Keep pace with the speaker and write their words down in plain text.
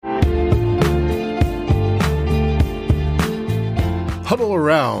Huddle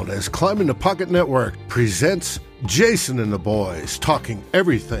around as Climbing the Pocket Network presents Jason and the Boys talking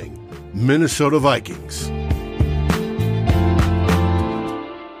everything Minnesota Vikings.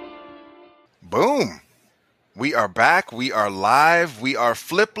 Boom. We are back. We are live. We are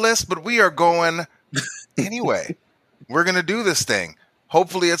flipless, but we are going anyway. We're going to do this thing.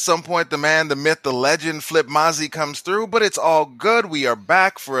 Hopefully at some point the man, the myth, the legend, Flip Mozzie comes through, but it's all good. We are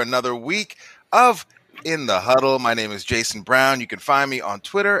back for another week of In the Huddle. My name is Jason Brown. You can find me on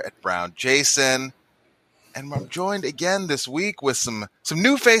Twitter at BrownJason. And I'm joined again this week with some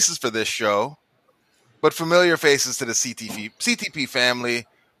new faces for this show, but familiar faces to the CTP family.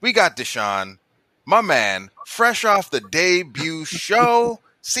 We got Deshaun, my man, fresh off the debut show,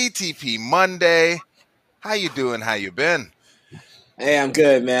 CTP Monday. How you doing? How you been? Hey, I'm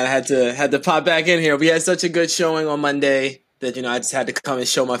good, man. I had to pop back in here. We had such a good showing on Monday that, I just had to come and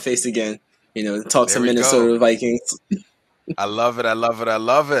show my face again, talk some Minnesota Vikings. I love it. I love it. I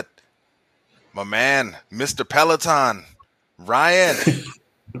love it. My man, Mr. Peloton, Ryan,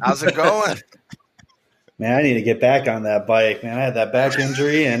 how's it going? Man, I need to get back on that bike, man. I had that back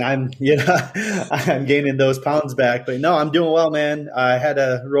injury, and I'm gaining those pounds back. But no, I'm doing well, man. I had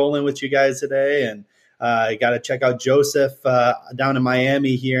to roll in with you guys today, and I got to check out Joseph down in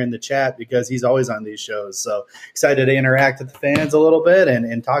Miami here in the chat because he's always on these shows. So excited to interact with the fans a little bit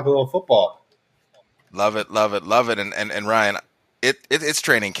and talk a little football. Love it, love it, love it. And Ryan, it's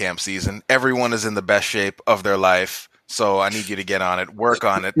training camp season. Everyone is in the best shape of their life. So I need you to get on it, work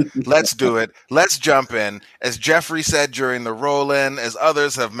on it. Let's do it. Let's jump in. As Jeffrey said during the roll-in, as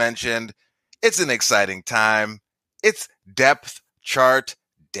others have mentioned, it's an exciting time. It's depth chart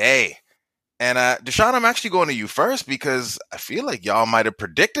day. And Deshaun, I'm actually going to you first because I feel like y'all might have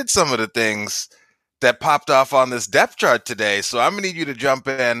predicted some of the things that popped off on this depth chart today. So I'm going to need you to jump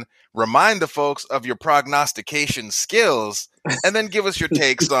in, remind the folks of your prognostication skills, and then give us your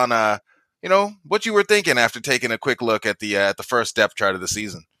takes on what you were thinking after taking a quick look at the first depth chart of the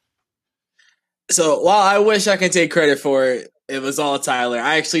season. So while I wish I could take credit for it, it was all Tyler.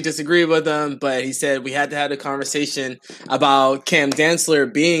 I actually disagree with him, but he said we had to have a conversation about Cam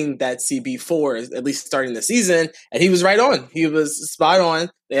Dantzler being that CB4, at least starting the season, and he was right on. He was spot on.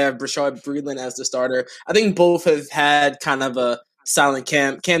 They have Bashaud Breeland as the starter. I think both have had kind of a silent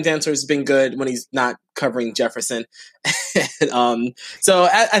camp. Cam Dantzler has been good when he's not covering Jefferson. So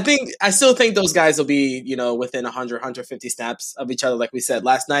I still think those guys will be, within 100, 150 snaps of each other, like we said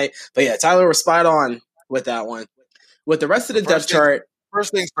last night. But yeah, Tyler was spot on with that one. With the rest of the depth chart.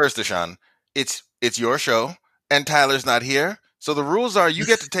 First things first, Deshaun. It's your show, and Tyler's not here. So the rules are you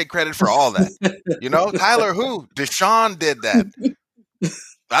get to take credit for all that. Tyler who? Deshaun did that.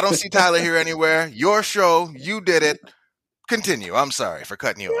 I don't see Tyler here anywhere. Your show, you did it. Continue. I'm sorry for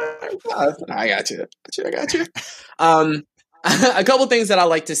cutting you off. I got you. A couple things that I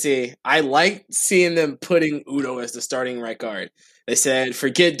like to see. I like seeing them putting Udo as the starting right guard. They said,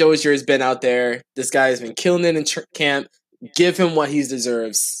 forget Dozier has been out there. This guy has been killing it in camp. Give him what he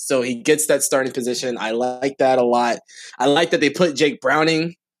deserves. So he gets that starting position. I like that a lot. I like that they put Jake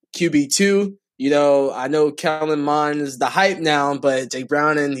Browning QB2. I know Kellen Mond is the hype now, but Jake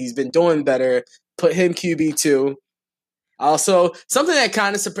Browning, he's been doing better. Put him QB2. Also, something that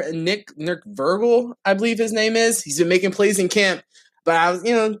kind of surprised Nick Virgil, I believe his name is. He's been making plays in camp, but I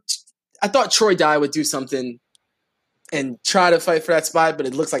thought Troy Dye would do something and try to fight for that spot, but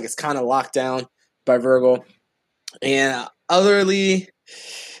it looks like it's kind of locked down by Virgil. And Weatherly.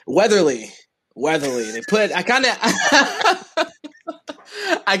 They put I kind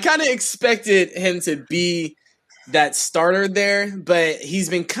of expected him to be that starter there, but he's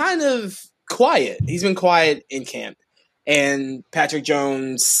been kind of quiet. He's been quiet in camp. And Patrick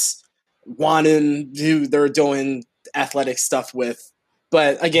Jones, Juanin, who they're doing athletic stuff with.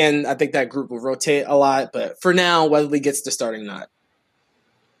 But again, I think that group will rotate a lot. But for now, Weatherly gets the starting nod.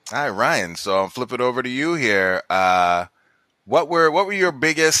 All right, Ryan. So I'll flip it over to you here. What were your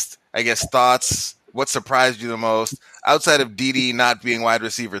biggest, thoughts? What surprised you the most? Outside of Dede not being wide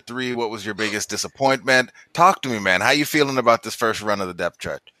receiver 3, what was your biggest disappointment? Talk to me, man. How you feeling about this first run of the depth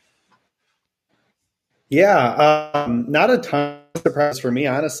chart? Yeah, not a ton of surprise for me,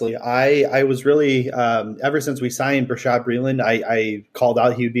 honestly. I was really, ever since we signed Bashaud Breeland, I called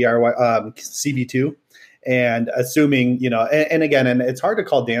out he would be our CB2. And assuming, and again, and it's hard to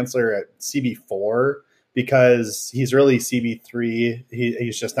call Dantzler at CB4 because he's really CB3.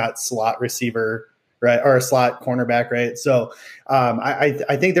 He's just not slot receiver, right? Or a slot cornerback, right? So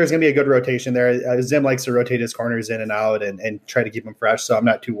I think there's going to be a good rotation there. Zim likes to rotate his corners in and out and try to keep them fresh. So I'm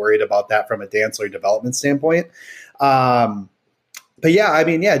not too worried about that from a Dantzler development standpoint. But yeah, I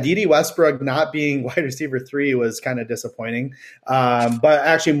mean, yeah, D.D. Westbrook not being wide receiver 3 was kind of disappointing. But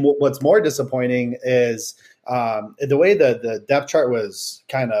actually, what's more disappointing is the way the depth chart was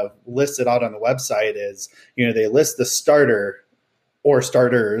kind of listed out on the website is, they list the starter or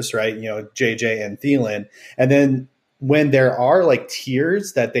starters, right? JJ and Thielen. And then when there are like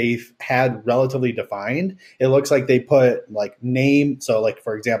tiers that they've had relatively defined, it looks like they put like name. So like,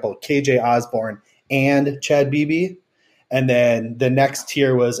 for example, KJ Osborne and Chad Beebe. And then the next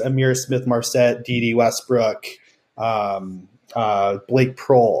tier was Amir Smith-Marset, D.D. Westbrook, Blake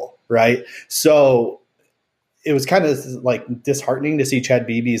Prohl, right? So it was kind of like disheartening to see Chad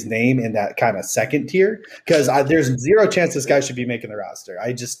Beebe's name in that kind of second tier, because there's zero chance this guy should be making the roster.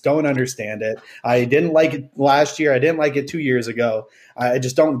 I just don't understand it. I didn't like it last year. I didn't like it 2 years ago. I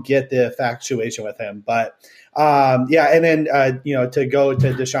just don't get the infatuation with him. But yeah, and then to go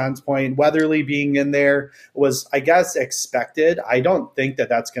to Deshaun's point, Weatherly being in there was, I guess, expected. I don't think that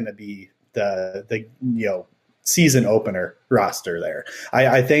that's going to be the season opener roster there.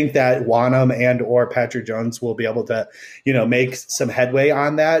 I think that Wanham and or Patrick Jones will be able to, make some headway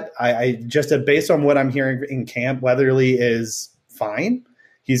on that. I just based on what I'm hearing in camp, Weatherly is fine.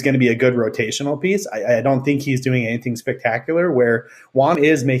 He's going to be a good rotational piece. I don't think he's doing anything spectacular, where Wanham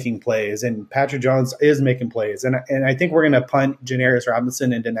is making plays and Patrick Jones is making plays. And I think we're going to punt Janarius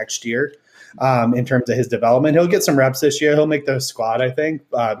Robinson into next year. In terms of his development, he'll get some reps this year. He'll make the squad, I think,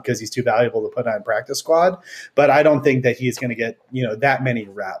 because he's too valuable to put on practice squad. But I don't think that he's going to get that many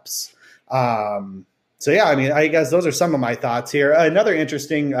reps. So yeah, I mean, I guess those are some of my thoughts here. Another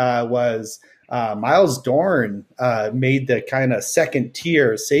interesting was Miles Dorn made the kind of second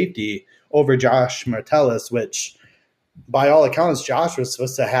tier safety over Josh Martellus, which by all accounts, Josh was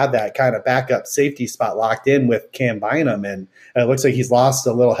supposed to have that kind of backup safety spot locked in with Cam Bynum, and it looks like he's lost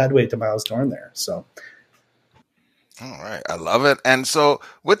a little headway to Miles Dorn there. So, all right, I love it. And so,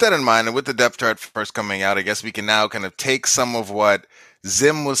 with that in mind, and with the depth chart first coming out, I guess we can now kind of take some of what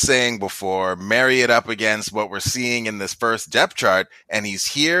Zim was saying before, marry it up against what we're seeing in this first depth chart, and he's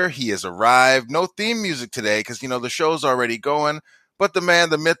here. He has arrived. No theme music today because the show's already going. But the man,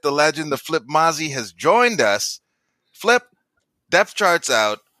 the myth, the legend, the Flip Mozzie has joined us. Flip, depth charts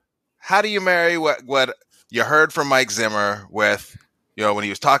out. How do you marry what you heard from Mike Zimmer with, when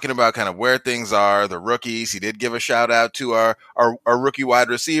he was talking about kind of where things are, the rookies? He did give a shout out to our rookie wide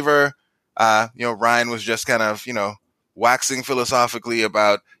receiver. Ryan was just kind of, waxing philosophically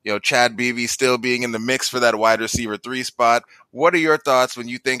about, Chad Beebe still being in the mix for that wide receiver 3 spot. What are your thoughts when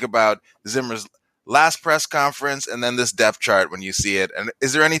you think about Zimmer's last press conference and then this depth chart when you see it? And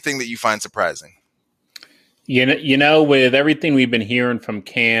is there anything that you find surprising? With everything we've been hearing from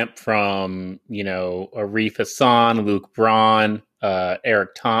camp, from, Arif Hassan, Luke Braun,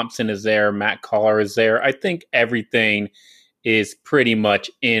 Eric Thompson is there, Matt Collar is there. I think everything is pretty much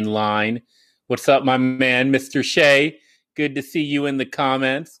in line. What's up, my man, Mr. Shea? Good to see you in the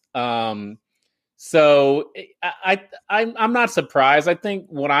comments. So I'm not surprised. I think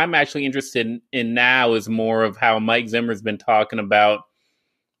what I'm actually interested in now is more of how Mike Zimmer's been talking about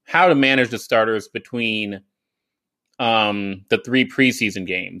how to manage the starters between the 3 preseason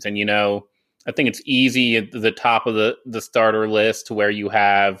games. And, I think it's easy at the top of the starter list to where you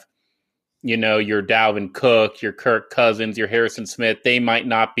have, your Dalvin Cook, your Kirk Cousins, your Harrison Smith. They might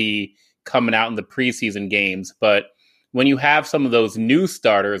not be coming out in the preseason games, but when you have some of those new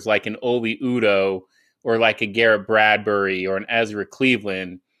starters like an Oli Udoh or like a Garrett Bradbury or an Ezra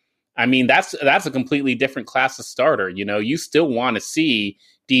Cleveland, I mean, that's a completely different class of starter. You still want to see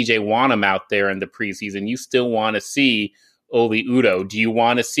DJ Wanham out there in the preseason. You still want to see Oli Udoh. Do you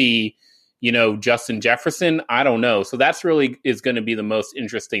want to see, Justin Jefferson? I don't know. So that's really is going to be the most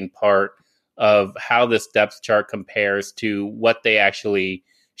interesting part of how this depth chart compares to what they actually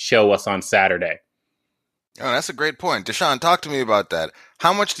show us on Saturday. Oh, that's a great point. Deshaun, talk to me about that.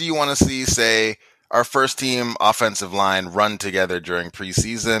 How much do you want to see, say, our first team offensive line run together during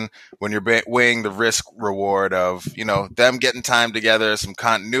preseason when you're weighing the risk reward of, them getting time together, some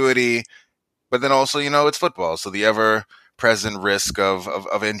continuity, but then also, it's football. So the ever present risk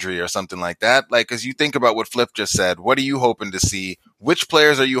of injury or something like that. Like, as you think about what Flip just said, what are you hoping to see? Which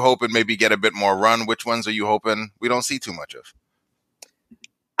players are you hoping maybe get a bit more run? Which ones are you hoping we don't see too much of?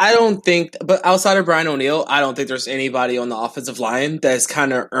 I don't think, but outside of Brian O'Neill, I don't think there's anybody on the offensive line that's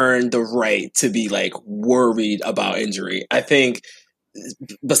kind of earned the right to be like worried about injury. I think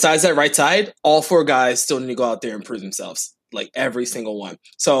besides that right side, all 4 guys still need to go out there and prove themselves, like every single one.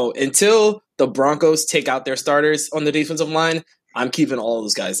 So until the Broncos take out their starters on the defensive line, I'm keeping all of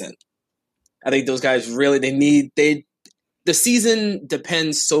those guys in. I think those guys really, the season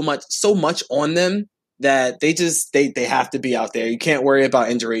depends so much on them that they have to be out there. You can't worry about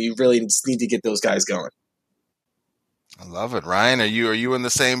injury. You really just need to get those guys going. I love it. Ryan, are you in the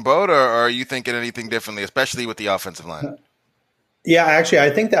same boat, or are you thinking anything differently, especially with the offensive line? Yeah, actually,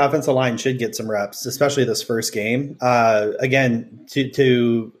 I think the offensive line should get some reps, especially this first game. Again,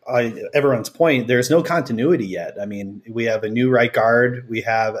 to everyone's point, there's no continuity yet. I mean, we have a new right guard, we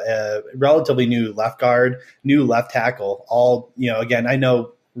have a relatively new left guard, new left tackle. All, again, I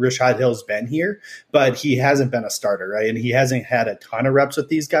know Rashad Hill's been here, but he hasn't been a starter, right? And he hasn't had a ton of reps with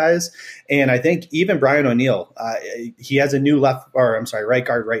these guys. And I think even Brian O'Neill, he has a new right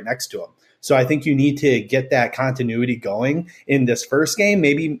guard right next to him. So I think you need to get that continuity going in this first game,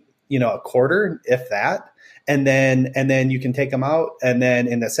 maybe, a quarter, if that. And then you can take them out. And then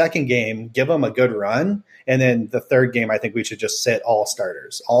in the second game, give them a good run. And then the third game, I think we should just sit all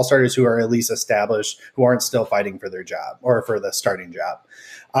starters who are at least established, who aren't still fighting for their job or for the starting job.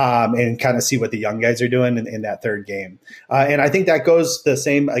 And kind of see what the young guys are doing in that third game. And I think that goes the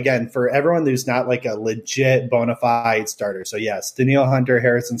same, again, for everyone who's not like a legit bona fide starter. So yes, Danielle Hunter,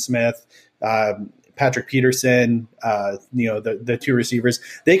 Harrison Smith, Patrick Peterson, the two receivers,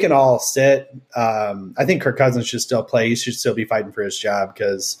 they can all sit. I think Kirk Cousins should still play. He should still be fighting for his job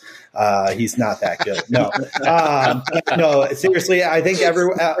because he's not that good. No, seriously, I think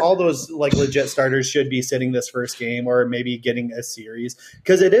all those like legit starters should be sitting this first game or maybe getting a series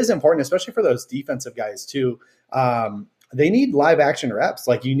because it is important, especially for those defensive guys too. They need live action reps.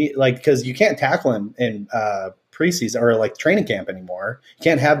 Because you can't tackle in preseason or like training camp anymore. You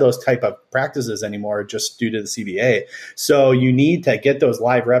can't have those type of practices anymore just due to the CBA. So you need to get those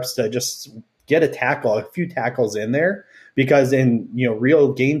live reps to just get a few tackles in there because in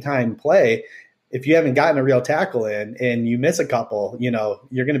real game time play, if you haven't gotten a real tackle in and you miss a couple, you're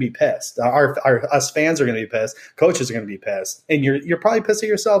going to be pissed. Us fans are going to be pissed. Coaches are going to be pissed. And you're probably pissed at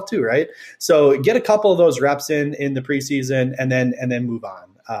yourself too, right? So get a couple of those reps in the preseason and then move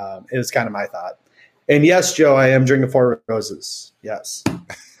on. It was kind of my thought. And yes, Joe, I am drinking Four Roses. Yes.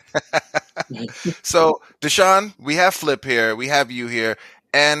 So, Deshaun, we have Flip here. We have you here.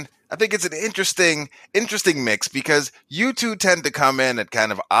 And I think it's an interesting mix because you two tend to come in at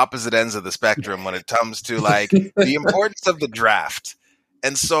kind of opposite ends of the spectrum when it comes to like the importance of the draft.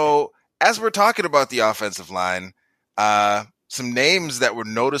 And so as we're talking about the offensive line, some names that were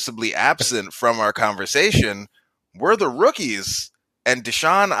noticeably absent from our conversation were the rookies. And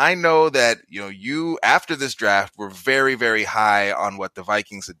Deshaun, I know that you after this draft were very, very high on what the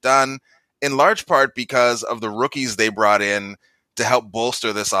Vikings had done, in large part because of the rookies they brought in to help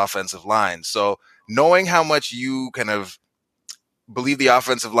bolster this offensive line. So knowing how much you kind of believe the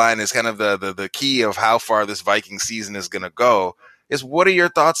offensive line is kind of the key of how far this Viking season is going to go, is what are your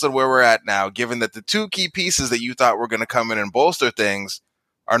thoughts on where we're at now, given that the two key pieces that you thought were going to come in and bolster things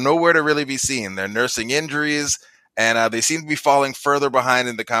are nowhere to really be seen? They're nursing injuries, and they seem to be falling further behind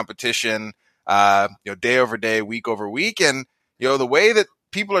in the competition, day over day, week over week. And, the way that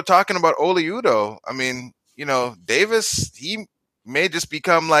people are talking about Oli Udoh, I mean, Davis, he may just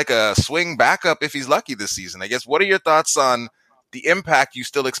become like a swing backup if he's lucky this season. I guess, what are your thoughts on the impact you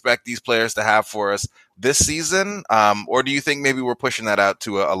still expect these players to have for us this season? Or do you think maybe we're pushing that out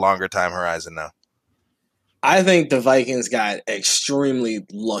to a longer time horizon now? I think the Vikings got extremely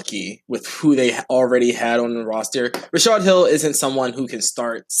lucky with who they already had on the roster. Rashad Hill isn't someone who can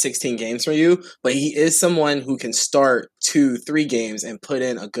start 16 games for you, but he is someone who can start 2-3 games and put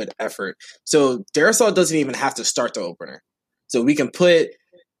in a good effort. So Darisaw doesn't even have to start the opener. So we can put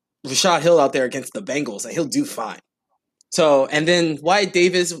Rashad Hill out there against the Bengals and he'll do fine. So, and then Wyatt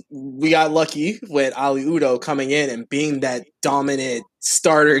Davis, we got lucky with Oli Udoh coming in and being that dominant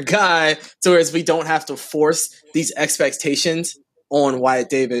starter guy, so as we don't have to force these expectations on Wyatt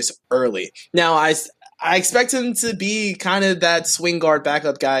Davis early. Now, I expect him to be kind of that swing guard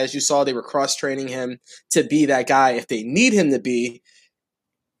backup guy. As you saw, they were cross-training him to be that guy if they need him to be.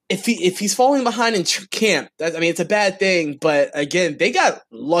 If he's falling behind in camp, it's a bad thing. But again, they got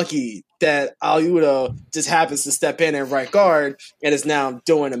lucky that Oli Udoh just happens to step in at right guard and is now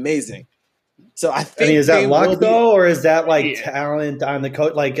doing amazing. So I think is that luck though, or is that like talent on the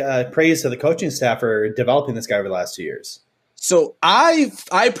coach? Like praise to the coaching staff for developing this guy over the last 2 years. So I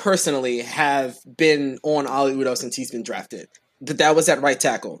personally have been on Oli Udoh since he's been drafted. That was at right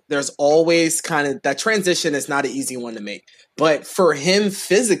tackle. There's always kind of that transition is not an easy one to make. But for him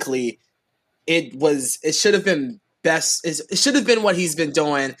physically, it should have been best. It should have been what he's been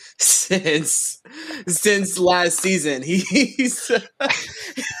doing since last season. He's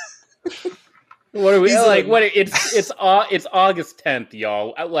what are we like? What it's August 10th,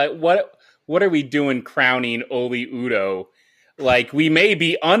 y'all. Like what are we doing crowning Oli Udoh? Like we may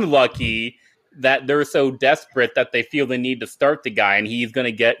be unlucky that they're so desperate that they feel the need to start the guy, and he's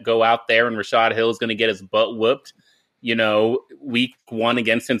going to go out there, and Rashad Hill is going to get his butt whooped, week 1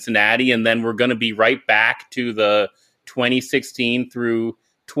 against Cincinnati, and then we're going to be right back to the 2016 through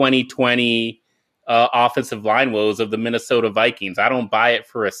 2020 offensive line woes of the Minnesota Vikings. I don't buy it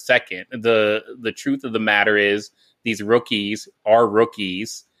for a second. The truth of the matter is these rookies are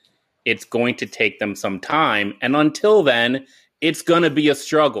rookies. It's going to take them some time, and until then, it's going to be a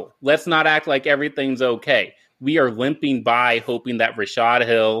struggle. Let's not act like everything's okay. We are limping by, hoping that Rashad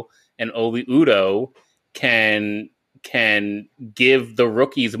Hill and Oli Udoh can give the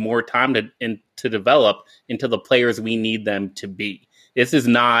rookies more time to develop into the players we need them to be. This is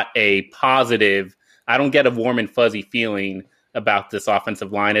not a positive. I don't get a warm and fuzzy feeling about this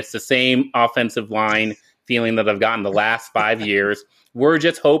offensive line. It's the same offensive line feeling that I've gotten the last 5 years. We're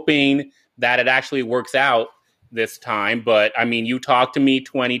just hoping that it actually works out this time. But I mean, you talk to me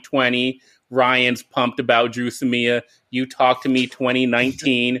 2020, Ryan's pumped about Drew Samia. You talk to me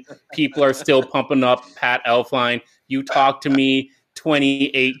 2019, people are still pumping up Pat Elflein. You talk to me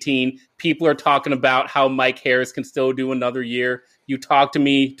 2018, people are talking about how Mike Harris can still do another year. You talk to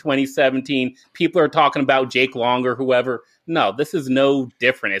me 2017, people are talking about Jake Long or whoever. No, this is no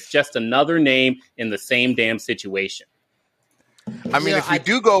different. It's just another name in the same damn situation. I mean, if we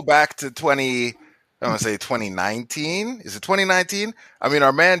do go back to 2019. Is it 2019? I mean,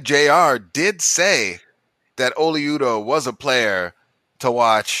 our man JR did say that Oli Udoh was a player to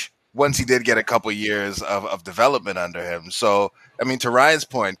watch once he did get a couple years of development under him. So, I mean, to Ryan's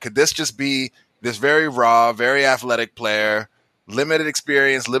point, could this just be this very raw, very athletic player, limited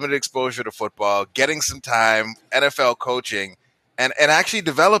experience, limited exposure to football, getting some time, NFL coaching, and actually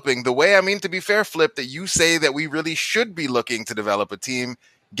developing the way, I mean, to be fair, Flip, that you say that we really should be looking to develop a team,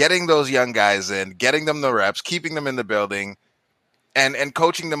 getting those young guys in, getting them the reps, keeping them in the building, and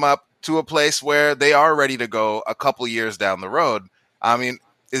coaching them up to a place where they are ready to go a couple years down the road. I mean,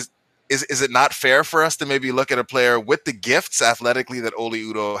 is it not fair for us to maybe look at a player with the gifts athletically that Oli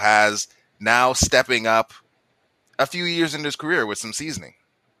Udoh has now stepping up a few years in his career with some seasoning?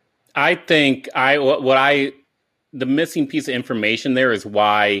 I think the missing piece of information there is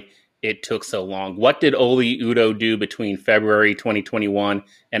why it took so long. What did Oli Udoh do between February 2021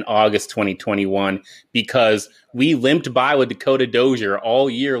 and August 2021? Because we limped by with Dakota Dozier all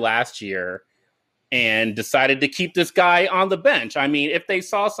year last year and decided to keep this guy on the bench. I mean, if they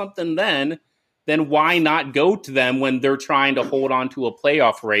saw something then why not go to them when they're trying to hold on to a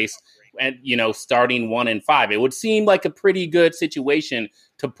playoff race and, starting 1-5? It would seem like a pretty good situation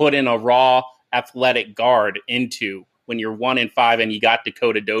to put in a raw athletic guard into when you're 1-5 and you got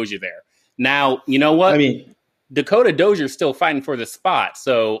Dakota Dozier there. Now, you know what? I mean, Dakota Dozier's still fighting for the spot.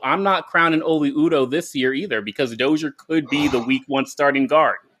 So I'm not crowning Oli Udoh this year either, because Dozier could be the week 1 starting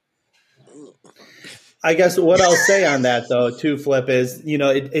guard. I guess what I'll say on that, though, too, Flip, is,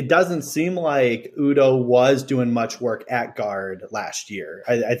 it doesn't seem like Udoh was doing much work at guard last year.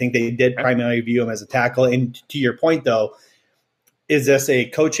 I think they did primarily view him as a tackle. And to your point, though, is this a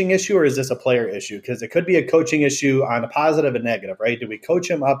coaching issue or is this a player issue? Because it could be a coaching issue on a positive and negative, right? Did we coach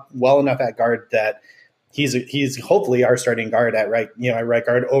him up well enough at guard that he's hopefully our starting guard at right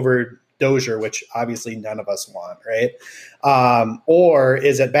guard over Dozier, which obviously none of us want, right? Or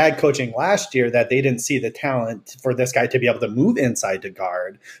is it bad coaching last year that they didn't see the talent for this guy to be able to move inside to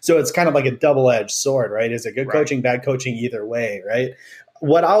guard? So it's kind of like a double-edged sword, right? Is it good coaching, bad coaching, either way, right?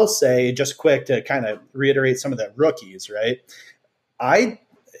 What I'll say, just quick to kind of reiterate some of the rookies, right?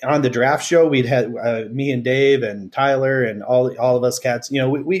 On the draft show, we'd had me and Dave and Tyler and all of us cats,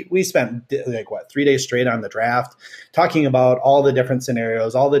 we spent 3 days straight on the draft talking about all the different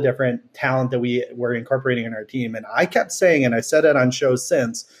scenarios, all the different talent that we were incorporating in our team. And I kept saying, and I said it on shows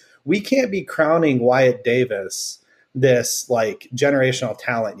since, we can't be crowning Wyatt Davis this generational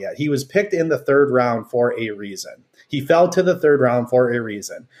talent yet. He was picked in the 3rd round for a reason. He fell to the 3rd round for a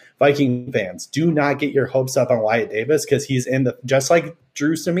reason. Viking fans, do not get your hopes up on Wyatt Davis, because he's just like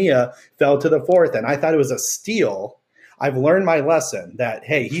Drew Samia fell to the 4th, and I thought it was a steal. I've learned my lesson that,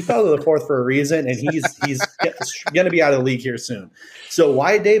 hey, he fell to the 4th for a reason, and he's going to be out of the league here soon. So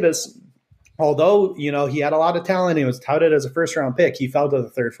Wyatt Davis, although he had a lot of talent, he was touted as a 1st-round pick, he fell to the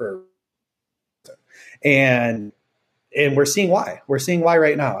 3rd for a reason. And we're seeing why. We're seeing why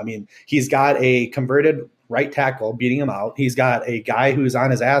right now. I mean, he's got a converted right tackle beating him out. He's got a guy who's on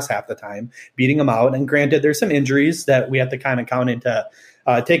his ass half the time beating him out. And granted, there's some injuries that we have to kind of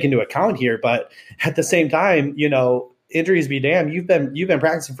take into account here. But at the same time, injuries be damned. You've been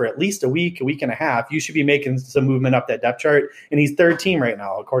practicing for at least a week and a half. You should be making some movement up that depth chart. And he's 3rd team right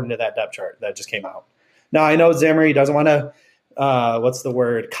now, according to that depth chart that just came out. Now, I know Zimmer, he doesn't want to what's the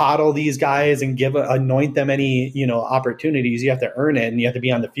word, coddle these guys and anoint them any, opportunities. You have to earn it, and you have to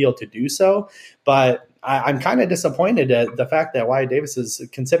be on the field to do so. But I'm kind of disappointed at the fact that Wyatt Davis is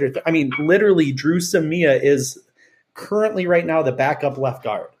considered. I mean, literally, Drew Samia is currently right now the backup left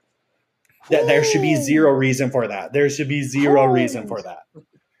guard. There should be zero reason for that. There should be zero reason for that.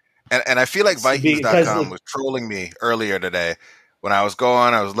 And I feel like Vikings.com was trolling me earlier today when I was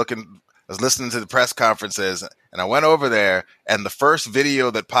listening to the press conferences, and I went over there, and the first video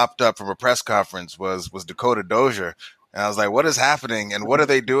that popped up from a press conference was Dakota Dozier. And I was like, what is happening? And what are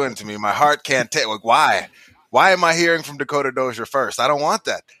they doing to me? My heart can't take. Like, why? Why am I hearing from Dakota Dozier first? I don't want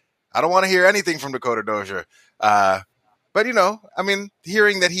that. I don't want to hear anything from Dakota Dozier. But,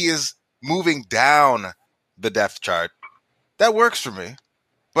 hearing that he is moving down the depth chart, that works for me.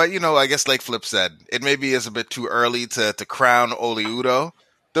 But, I guess like Flip said, it maybe is a bit too early to crown Oli Udoh,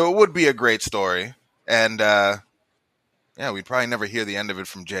 though it would be a great story. And, we'd probably never hear the end of it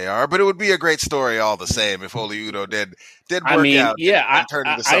from JR, but it would be a great story all the same if Oli Udoh did work out and turn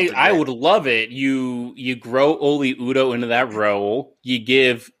into something I would love it. You grow Oli Udoh into that role. You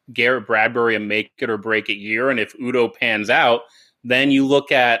give Garrett Bradbury a make it or break it year, and if Udoh pans out, then you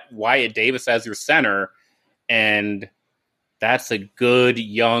look at Wyatt Davis as your center, and that's a good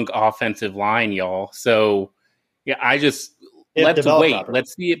young offensive line, y'all. So, let's wait. Properly.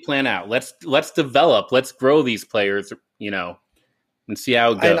 Let's see it plan out. Let's develop. Let's grow these players, and see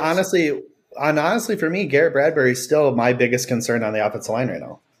how it goes. And honestly, for me, Garrett Bradbury is still my biggest concern on the offensive line right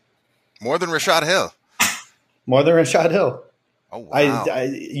now. More than Rashad Hill. Oh, wow.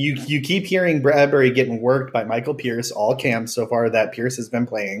 You keep hearing Bradbury getting worked by Michael Pierce all camps so far that Pierce has been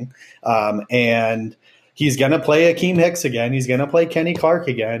playing, and he's going to play Akeem Hicks again. He's going to play Kenny Clark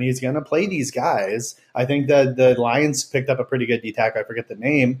again. He's going to play these guys. I think that the Lions picked up a pretty good D-tackle. I forget the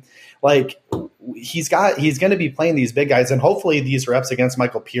name. Like, he's going to be playing these big guys, and hopefully these reps against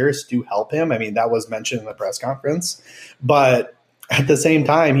Michael Pierce do help him. I mean, that was mentioned in the press conference. But at the same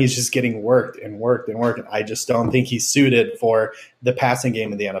time, he's just getting worked. And I just don't think he's suited for the passing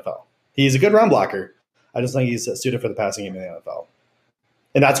game in the NFL. He's a good run blocker. I just think he's suited for the passing game in the NFL.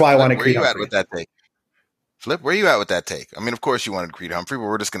 And that's why I want to Creed Humphrey. Where are you at with that take? Flip, where are you at with that take? I mean, of course you wanted Creed Humphrey, but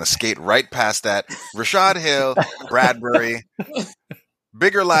we're just going to skate right past that. Rashad Hill, Bradbury,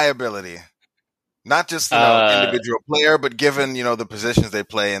 bigger liability. Not just individual player, but given, the positions they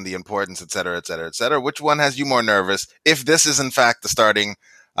play and the importance, et cetera, et cetera, et cetera. Which one has you more nervous if this is, in fact, the starting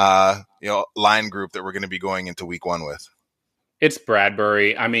line group that we're going to be going into week 1 with? It's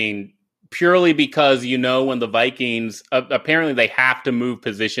Bradbury. I mean, purely because, when the Vikings, apparently they have to move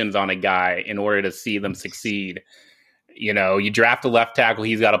positions on a guy in order to see them succeed. You draft a left tackle,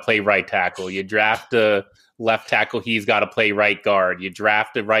 he's got to play right tackle. You draft a left tackle, he's got to play right guard. You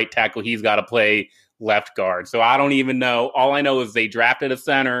draft a right tackle, he's got to play left guard. So I don't even know. All I know is they drafted a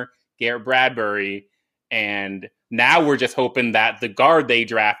center, Garrett Bradbury, and now we're just hoping that the guard they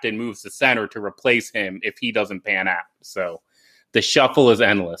drafted moves to center to replace him if he doesn't pan out. So the shuffle is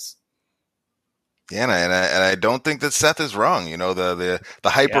endless. Yeah, and I don't think that Seth is wrong. The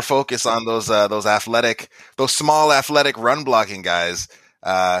hyper focus on those small athletic run blocking guys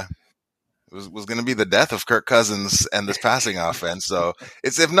was going to be the death of Kirk Cousins and this passing offense. So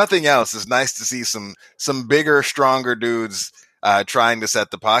it's, if nothing else, it's nice to see some bigger, stronger dudes trying to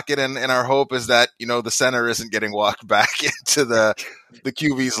set the pocket. And our hope is that the center isn't getting walked back into the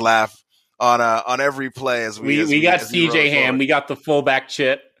QB's lap on every play as we got CJ Ham, we got the fullback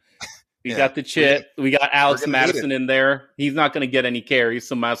chip. We got the chip. We got Alex Madison in there. He's not going to get any carries,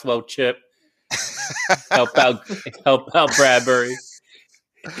 so might as well chip. help out Bradbury.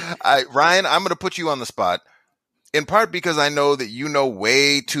 Ryan, I'm going to put you on the spot, in part because I know that you know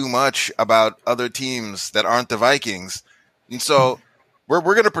way too much about other teams that aren't the Vikings. And so we're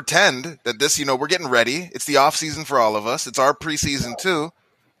going to pretend that this, we're getting ready. It's the off season for all of us. It's our preseason too.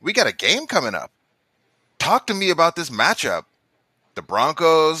 We got a game coming up. Talk to me about this matchup. The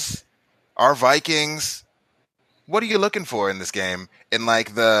Broncos, our Vikings. What are you looking for in this game in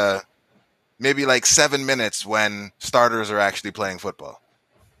maybe 7 minutes when starters are actually playing football?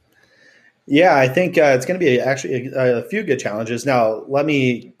 Yeah, I think it's going to be actually a few good challenges. Now, let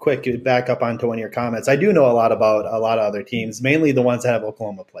me quick back up onto one of your comments. I do know a lot about a lot of other teams, mainly the ones that have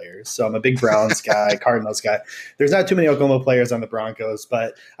Oklahoma players. So I'm a big Browns guy, Cardinals guy. There's not too many Oklahoma players on the Broncos,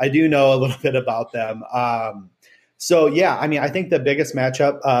 but I do know a little bit about them. I think the biggest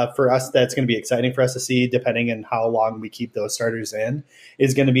matchup for us that's going to be exciting for us to see, depending on how long we keep those starters in,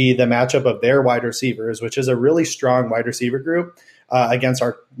 is going to be the matchup of their wide receivers, which is a really strong wide receiver group against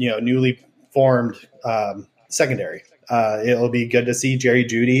our newly formed secondary. It'll be good to see Jerry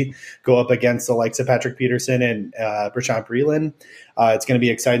Jeudy go up against the likes of Patrick Peterson and Bashaud Breeland. It's going to be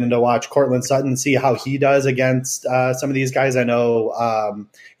exciting to watch Cortland Sutton, see how he does against some of these guys. I know,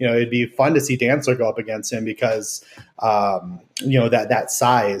 it'd be fun to see Dantzler go up against him because, that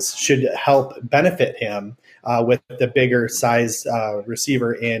size should help benefit him with the bigger size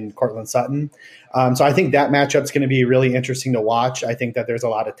receiver in Cortland Sutton. So I think that matchup is going to be really interesting to watch. I think that there's a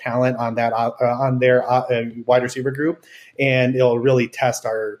lot of talent on that on their wide receiver group, and it'll really test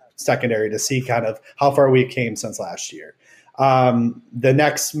our secondary to see kind of how far we came since last year. The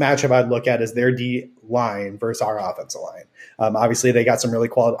next matchup I'd look at is their D line versus our offensive line. Obviously, they got some really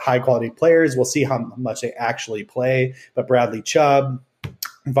high quality players. We'll see how much they actually play. But Bradley Chubb,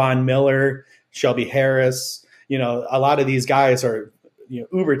 Von Miller, Shelby Harris, a lot of these guys are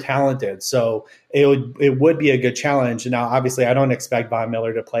uber talented. So it would be a good challenge. Now, obviously, I don't expect Von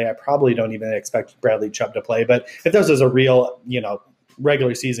Miller to play. I probably don't even expect Bradley Chubb to play. But if this was a real,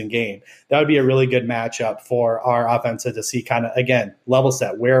 regular season game, that would be a really good matchup for our offensive to see kind of, again, level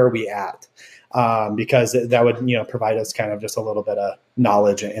set. Where are we at? Because that would, provide us kind of just a little bit of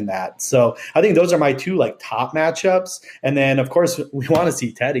knowledge in that. So I think those are my two top matchups. And then of course we want to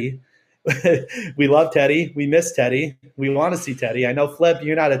see Teddy. We love Teddy. We miss Teddy. We want to see Teddy. I know, Flip,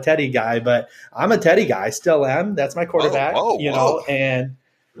 you're not a Teddy guy, but I'm a Teddy guy. Still am. That's my quarterback. Whoa. And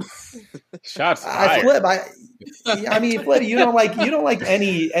shots fired. Flip, I mean, Flip, you don't like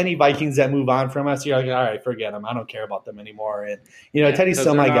any Vikings that move on from us. You're like, all right, forget them. I don't care about them anymore. And Teddy's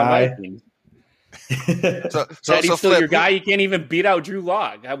still my guy. so Teddy's still your guy. You can't even beat out Drew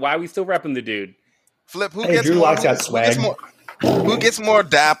Lock. Why are we still repping the dude? Flip, Drew Lock's got swag. Who gets more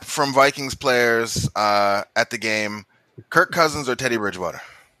dap from Vikings players at the game, Kirk Cousins or Teddy Bridgewater?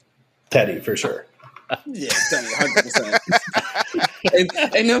 Teddy, for sure. Yeah, Teddy,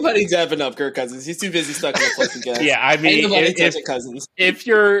 100%. Ain't nobody dapping up Kirk Cousins. He's too busy stuck in the fucking gas. Yeah, I mean, Cousins. If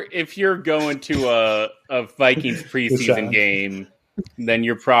you're going to a Vikings preseason game, then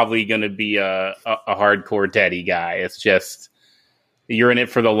you're probably going to be a hardcore Teddy guy. It's just you're in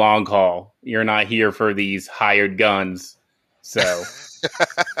it for the long haul. You're not here for these hired guns. So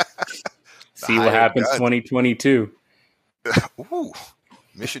see what happens 2022. Ooh,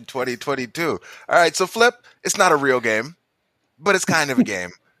 Mission 2022. All right, so Flip, it's not a real game, but it's kind of a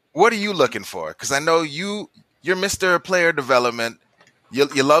game. What are you looking for? Because I know you're Mr. Player Development.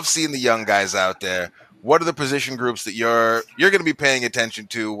 You love seeing the young guys out there. What are the position groups that you're going to be paying attention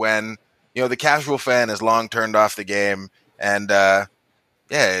to when the casual fan is long turned off the game and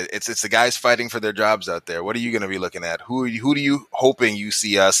it's the guys fighting for their jobs out there. What are you going to be looking at? Who do you hoping you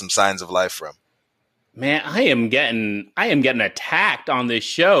see some signs of life from? Man, I am getting attacked on this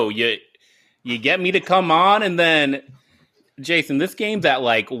show. You get me to come on, and then Jason, this game's at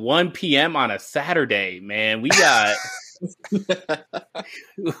 1 p.m. on a Saturday. Man, we got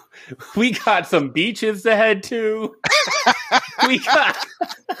some beaches to head to. We got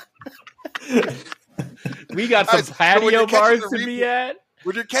some patio bars to be at.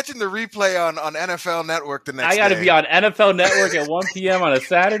 When you're catching the replay on NFL Network the next day. I got to be on NFL Network at 1 p.m. on a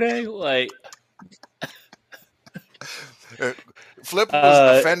Saturday? Flip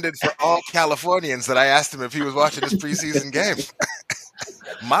was offended for all Californians that I asked him if he was watching this preseason game.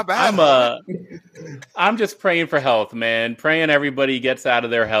 My bad. I'm just praying for health, man. Praying everybody gets out of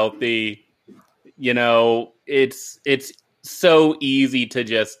there healthy. It's so easy to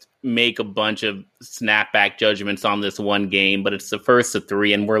just make a bunch of snapback judgments on this one game, but it's the first of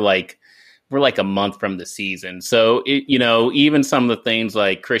three, and we're like a month from the season. So even some of the things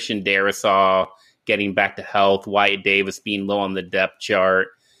like Christian Darrisaw getting back to health, Wyatt Davis being low on the depth chart,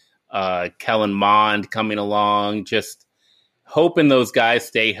 Kellen Mond coming along, just hoping those guys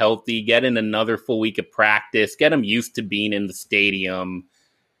stay healthy, get in another full week of practice, get them used to being in the stadium,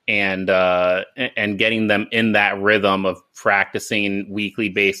 and getting them in that rhythm of practicing weekly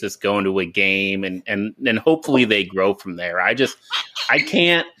basis, going to a game, and hopefully they grow from there. I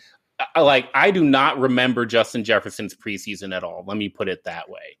do not remember Justin Jefferson's preseason at all. Let me put it that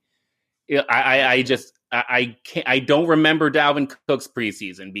way. I don't remember Dalvin Cook's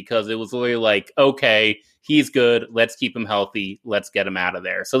preseason because it was literally okay, he's good. Let's keep him healthy. Let's get him out of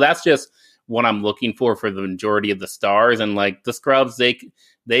there. So that's just what I'm looking for the majority of the stars. And the scrubs,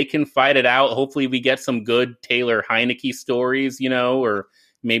 they can fight it out. Hopefully we get some good Taylor Heineke stories, or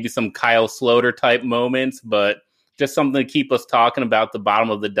maybe some Kyle Sloter type moments, but just something to keep us talking about the bottom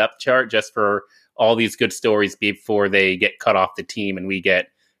of the depth chart just for all these good stories before they get cut off the team and we get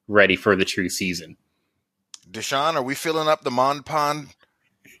ready for the true season. Deshaun, are we filling up the Mond Pond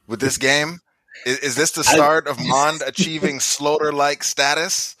with this game? Is this the start of Mond achieving Sloter-like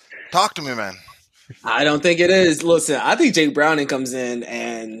status? Talk to me, man. I don't think it is. Listen, I think Jake Browning comes in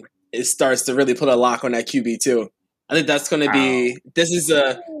and it starts to really put a lock on that QB too. I think that's going to be. This is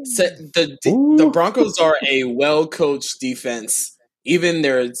the Broncos are a well coached defense. Even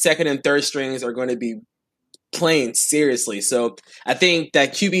their second and third strings are going to be playing seriously. So I think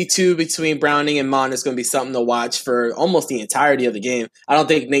that QB2 between Browning and Mond is going to be something to watch for almost the entirety of the game. I don't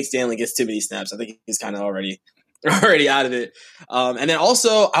think Nate Stanley gets too many snaps. I think he's kind of already out of it. And then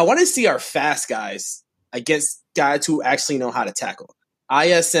also, I want to see our fast guys against guys who actually know how to tackle.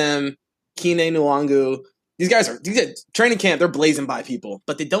 ISM, Kine Nwangu. These guys are training camp. They're blazing by people,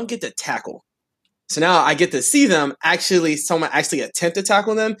 but they don't get to tackle. So now I get to see them someone actually attempt to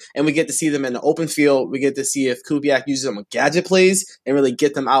tackle them, and we get to see them in the open field. We get to see if Kubiak uses them with gadget plays and really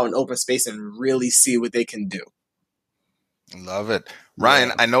get them out in open space and really see what they can do. Love it.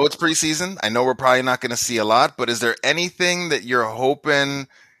 Ryan, I know it's preseason. I know we're probably not going to see a lot, but is there anything that you're hoping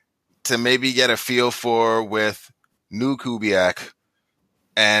to maybe get a feel for with new Kubiak?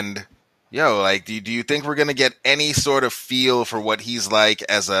 And do you think we're going to get any sort of feel for what he's like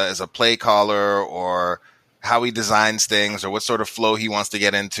as a play caller, or how he designs things, or what sort of flow he wants to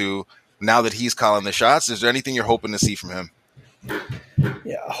get into now that he's calling the shots? Is there anything you're hoping to see from him?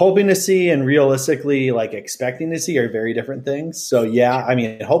 Yeah, hoping to see and realistically expecting to see are very different things. So yeah, I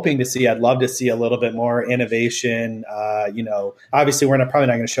mean, hoping to see, I'd love to see a little bit more innovation. Obviously we're probably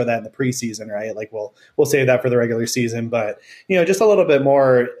not going to show that in the preseason, right? We'll save that for the regular season, but just a little bit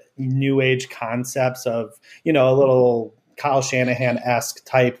more new age concepts of, a little Kyle Shanahan-esque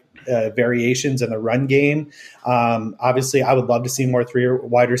type variations in the run game. Obviously, I would love to see more 3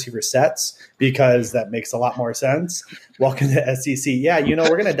 wide receiver sets because that makes a lot more sense. Welcome to SEC. Yeah, we're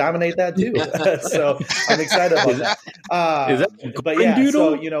going to dominate that too. So I'm excited about that. But yeah,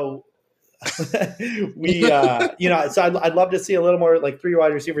 so so I'd love to see a little more 3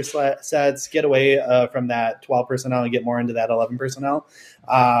 wide receiver sets, get away from that 12 personnel and get more into that 11 personnel.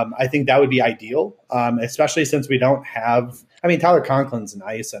 I think that would be ideal, especially since we don't have. I mean, Tyler Conklin's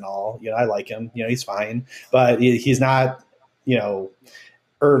nice and all. I like him. He's fine, but he's not.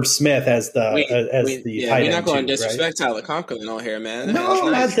 Irv Smith as the tight end. We're not going to disrespect Tyler Conklin on here, man. No,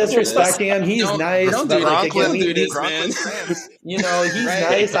 I'm not disrespecting him. He's nice. Don't do this, man. He's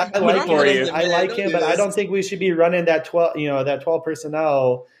nice. I like him. I like him, but I don't think we should be running that 12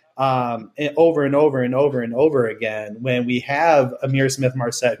 personnel over and over and over and over again when we have Amir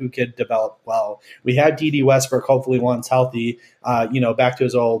Smith-Marset who could develop well. We have D.D. Westbrook, hopefully once healthy, back to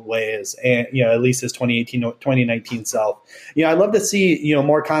his old ways and, at least his 2019 self. I'd love to see,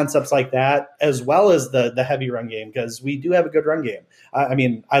 more concepts like that as well as the heavy run game because we do have a good run game. I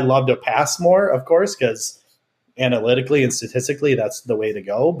mean, I love to pass more, of course, because analytically and statistically that's the way to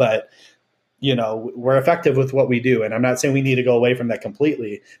go, but we're effective with what we do. And I'm not saying we need to go away from that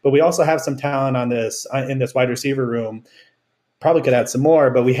completely, but we also have some talent on this, in this wide receiver room, probably could add some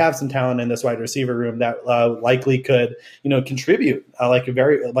more, but we have some talent in this wide receiver room that likely could, contribute,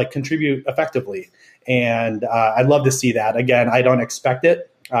 contribute effectively. And I'd love to see that. Again, I don't expect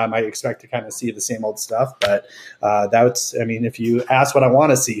it. I expect to kind of see the same old stuff, but if you ask what I want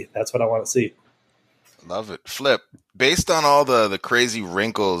to see, that's what I want to see. Love it. Flip, based on all the crazy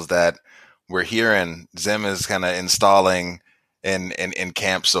wrinkles that we're hearing Zim is kind of installing in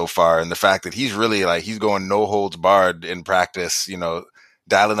camp so far, and the fact that he's really he's going no holds barred in practice,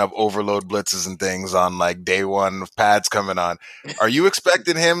 dialing up overload blitzes and things on day one with pads coming on. Are you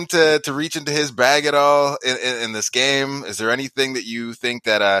expecting him to reach into his bag at all in this game? Is there anything that you think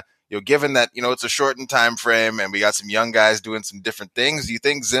that given that it's a shortened time frame and we got some young guys doing some different things, do you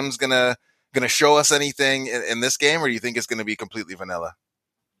think Zim's gonna show us anything in this game, or do you think it's gonna be completely vanilla?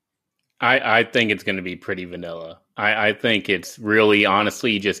 I think it's going to be pretty vanilla. I think it's really,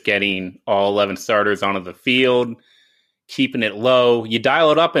 honestly, just getting all 11 starters onto the field, keeping it low. You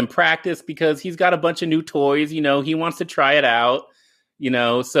dial it up in practice because he's got a bunch of new toys. He wants to try it out.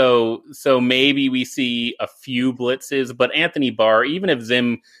 So maybe we see a few blitzes. But Anthony Barr, even if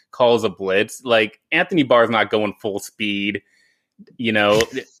Zim calls a blitz, Anthony Barr's not going full speed.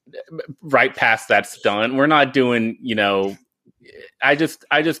 Right past that stunt. We're not doing. I just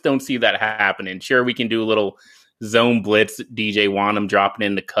don't see that happening. Sure, we can do a little zone blitz, DJ Wanham dropping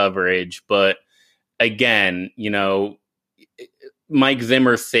into coverage, but again, Mike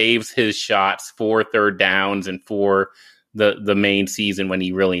Zimmer saves his shots for third downs and for the main season when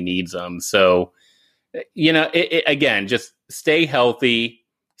he really needs them. So, again, just stay healthy,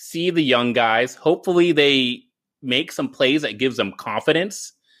 see the young guys. Hopefully they make some plays that gives them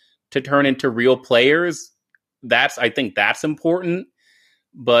confidence to turn into real players. I think that's important.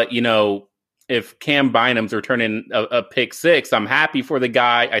 But, if Cam Bynum's returning a pick six, I'm happy for the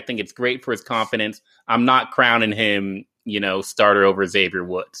guy. I think it's great for his confidence. I'm not crowning him, starter over Xavier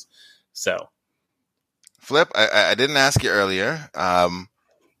Woods. So, Flip, I didn't ask you earlier.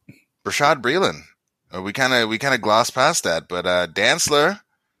 Rashad Breeland, we kind of glossed past that, but Dantzler,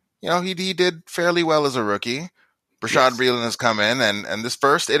 he did fairly well as a rookie. Rashad Breeland has come in, and this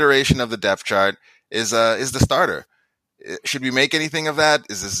first iteration of the depth chart is the starter. Should we make anything of that?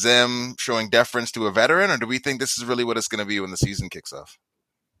 Is this Zim showing deference to a veteran, or do we think this is really what it's going to be when the season kicks off?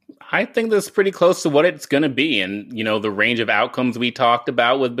 I think this is pretty close to what it's going to be. And, the range of outcomes we talked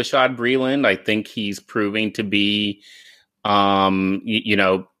about with Rashad Breeland, I think he's proving to be,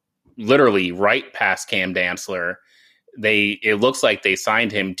 literally right past Cam Dantzler. It looks like they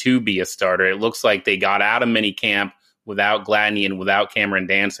signed him to be a starter. It looks like they got out of minicamp without Gladney and without Cameron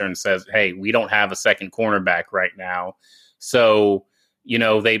Dantzler and says, hey, we don't have a second cornerback right now. So,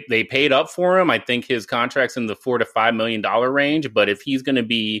 they paid up for him. I think his contract's in the $4 to $5 million range. But if he's going to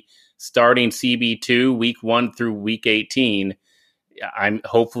be starting CB2 week 1 through week 18,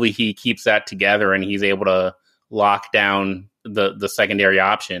 hopefully he keeps that together and he's able to lock down the secondary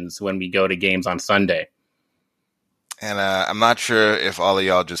options when we go to games on Sunday. And I'm not sure if all of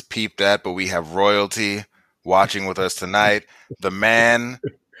y'all just peeped that, but we have royalty watching with us tonight. The man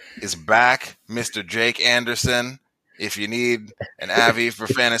is back, Mr. Jake Anderson. If you need an Avi for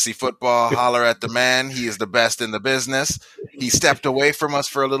fantasy football, holler at the man. He is the best in the business. He stepped away from us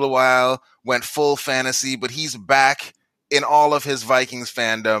for a little while, went full fantasy, but he's back in all of his Vikings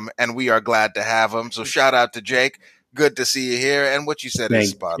fandom, and we are glad to have him. So shout out to Jake. Good to see you here. And what you said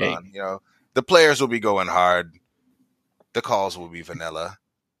is spot on. The players will be going hard. The calls will be vanilla.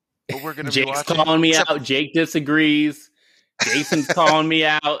 But we're going to be watching. Jake's calling me out. Jake disagrees. Jason's calling me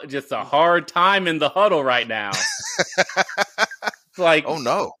out. Just a hard time in the huddle right now. It's like, oh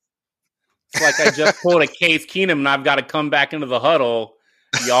no. It's like I just pulled a Case Keenum and I've got to come back into the huddle.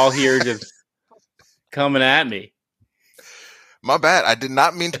 Y'all here just coming at me. My bad. I did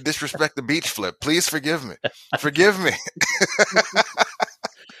not mean to disrespect the beach flip. Please forgive me. Forgive me.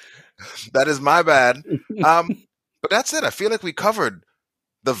 That is my bad. But that's it. I feel like we covered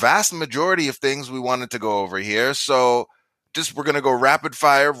the vast majority of things we wanted to go over here. So we're going to go rapid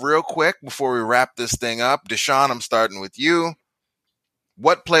fire real quick before we wrap this thing up. Deshaun, I'm starting with you.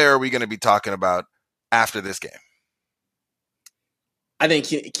 What player are we going to be talking about after this game? I think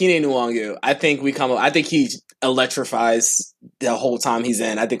Keenan Nwangwu. I think he electrifies the whole time he's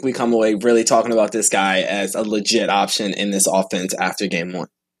in. I think we come away really talking about this guy as a legit option in this offense after game 1.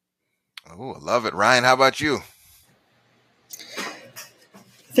 Oh, I love it. Ryan, how about you?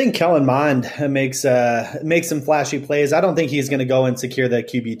 I think Kellen Mond makes some flashy plays. I don't think he's going to go and secure the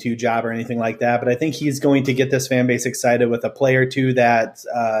QB2 job or anything like that, but I think he's going to get this fan base excited with a play or two that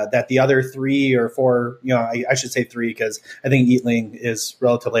the other 3 or 4, I should say 3 because I think Eatling is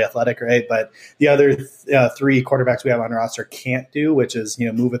relatively athletic, right? But the other 3 quarterbacks we have on our roster can't do, which is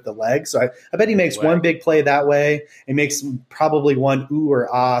move with the leg. So I bet he makes one big play that way and makes probably one ooh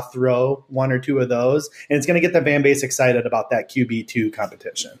or ah throw, 1 or 2 of those, and it's going to get the fan base excited about that QB2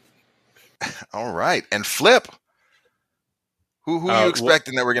 competition. All right. And Flip, who are you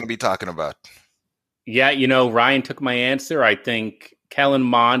expecting that we're going to be talking about? Yeah, Ryan took my answer. I think Kellen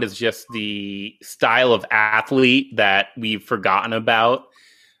Mond is just the style of athlete that we've forgotten about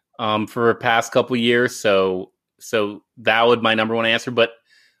for the past couple of years. So that would my number one answer. But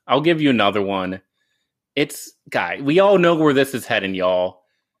I'll give you another one. We all know where this is heading, y'all.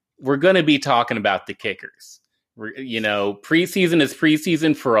 We're going to be talking about the kickers. Preseason is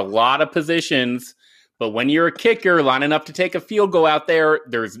preseason for a lot of positions, but when you're a kicker lining up to take a field goal out there,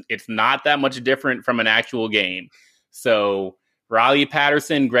 it's not that much different from an actual game. So Riley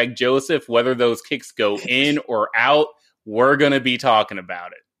Patterson, Greg Joseph, whether those kicks go in or out, we're going to be talking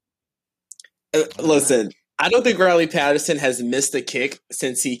about it. Listen, I don't think Riley Patterson has missed a kick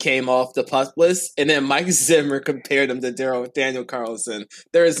since he came off the pup list. And then Mike Zimmer compared him to Daniel Carlson.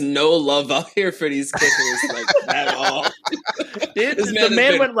 There is no love out here for these kickers at all. The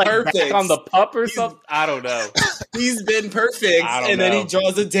man went back on the pup or something? I don't know. He's been perfect. Then he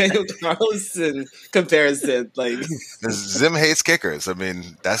draws a Daniel Carlson comparison. Zim hates kickers. I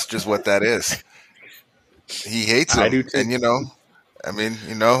mean, that's just what that is. He hates them. I do too.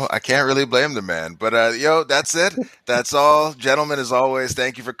 And I can't really blame the man. But, that's it. That's all. Gentlemen, as always,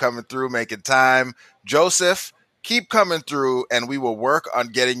 thank you for coming through, making time. Joseph, keep coming through, and we will work on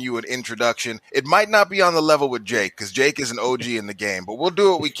getting you an introduction. It might not be on the level with Jake, because Jake is an OG in the game. But we'll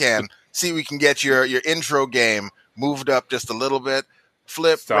do what we can. See if we can get your intro game moved up just a little bit.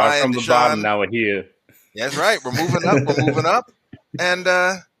 Flip, start Ryan, from the Deshaun. Bottom, now we're here. That's right. We're moving up. And,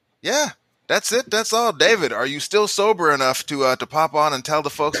 That's it. That's all. David, are you still sober enough to pop on and tell the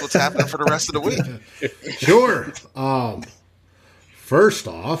folks what's happening for the rest of the week? Sure. First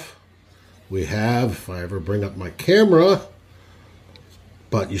off, we have, if I ever bring up my camera,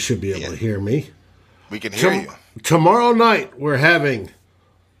 but you should be able to hear me. We can hear you. Tomorrow night, we're having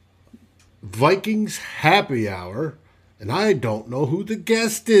Vikings happy hour, and I don't know who the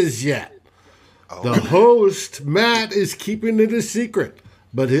guest is yet. The host, Matt, is keeping it a secret,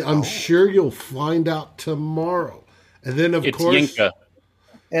 but I'm sure you'll find out tomorrow. And then, of course, Yinka.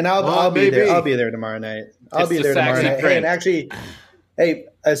 And I'll be there. I'll be there tomorrow night. I'll be there tomorrow night. Hey, and actually,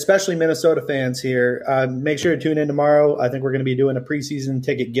 especially Minnesota fans here, make sure to tune in tomorrow. I think we're going to be doing a preseason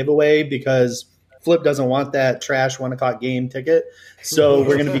ticket giveaway because Flip doesn't want that trash 1:00 game ticket. So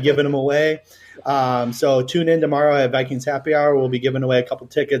we're going to be giving them away. So tune in tomorrow at Vikings Happy Hour. We'll be giving away a couple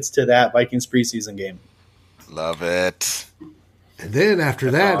tickets to that Vikings preseason game. Love it. And then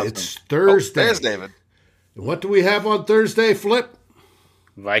after that, awesome. It's Thursday. There's David. What do we have on Thursday, Flip?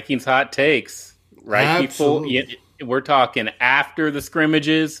 Vikings hot takes. Right Absolutely. Before we're talking after the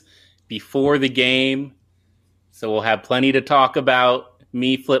scrimmages, before the game. So we'll have plenty to talk about.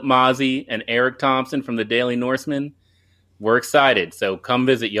 Me, Flip Mozzie, and Eric Thompson from the Daily Norseman. We're excited. So come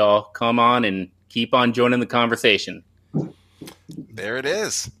visit, y'all. Come on and keep on joining the conversation. There it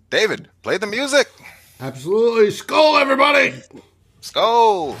is. David, play the music. Absolutely. Skol, everybody.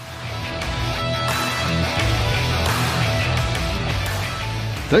 Skol.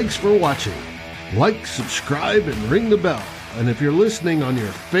 Thanks for watching. Like, subscribe, and ring the bell. And if you're listening on your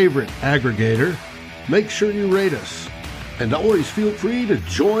favorite aggregator, make sure you rate us. And always feel free to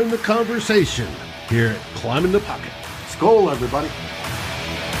join the conversation here at Climbing the Pocket. Skol, everybody.